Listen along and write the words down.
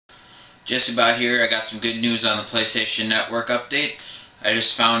Just about here, I got some good news on the PlayStation Network update. I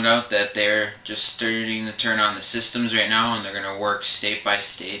just found out that they're just starting to turn on the systems right now, and they're going to work state by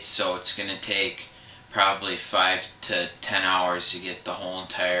state, so it's going to take probably 5 to 10 hours to get the whole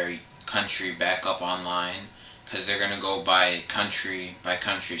entire country back up online, because they're going to go by country,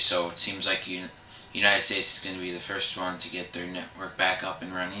 so it seems like United States is going to be the first one to get their network back up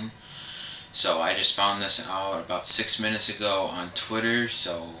and running. So I just found this out about 6 minutes ago on Twitter,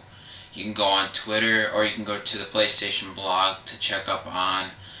 so you can go on Twitter or you can go to the PlayStation blog to check up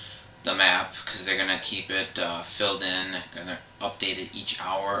on the map, because they're going to keep it filled in, going to update it each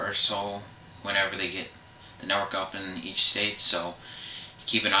hour or so whenever they get the network up in each state. So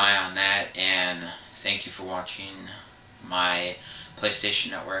keep an eye on that, and thank you for watching my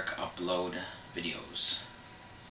PlayStation Network upload videos.